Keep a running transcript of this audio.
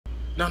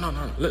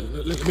No.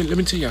 Let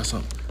me tell y'all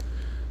something.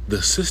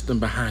 The system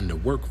behind the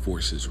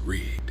workforce is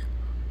rigged.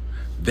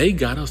 They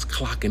got us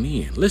clocking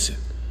in. Listen,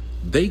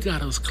 they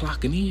got us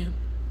clocking in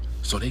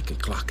so they can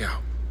clock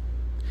out.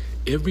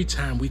 Every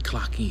time we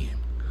clock in,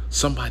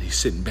 somebody's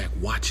sitting back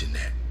watching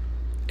that,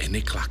 and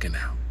they clocking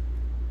out.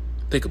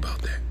 Think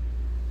about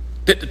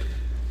that.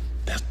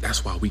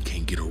 That's why we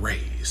can't get a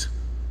raise.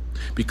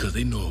 Because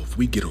they know if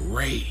we get a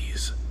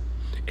raise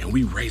and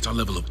we raise our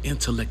level of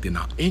intellect and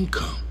our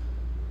income,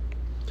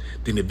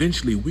 then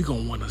eventually we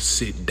gonna wanna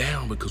sit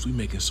down because we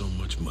making so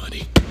much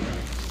money.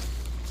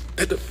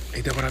 Ain't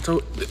that what I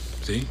told?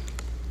 See?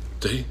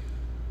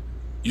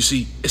 You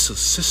see, it's a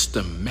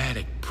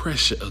systematic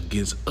pressure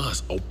against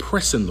us,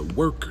 oppressing the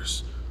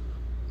workers.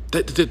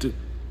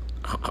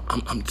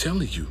 I'm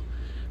telling you,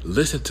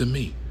 listen to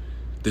me.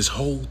 This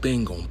whole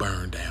thing gonna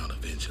burn down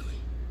eventually.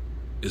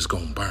 It's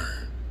gonna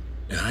burn.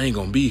 And I ain't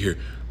gonna be here.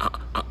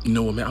 You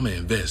know what, man? I'm gonna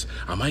invest.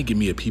 I might give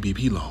me a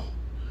PPP loan.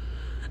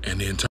 And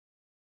then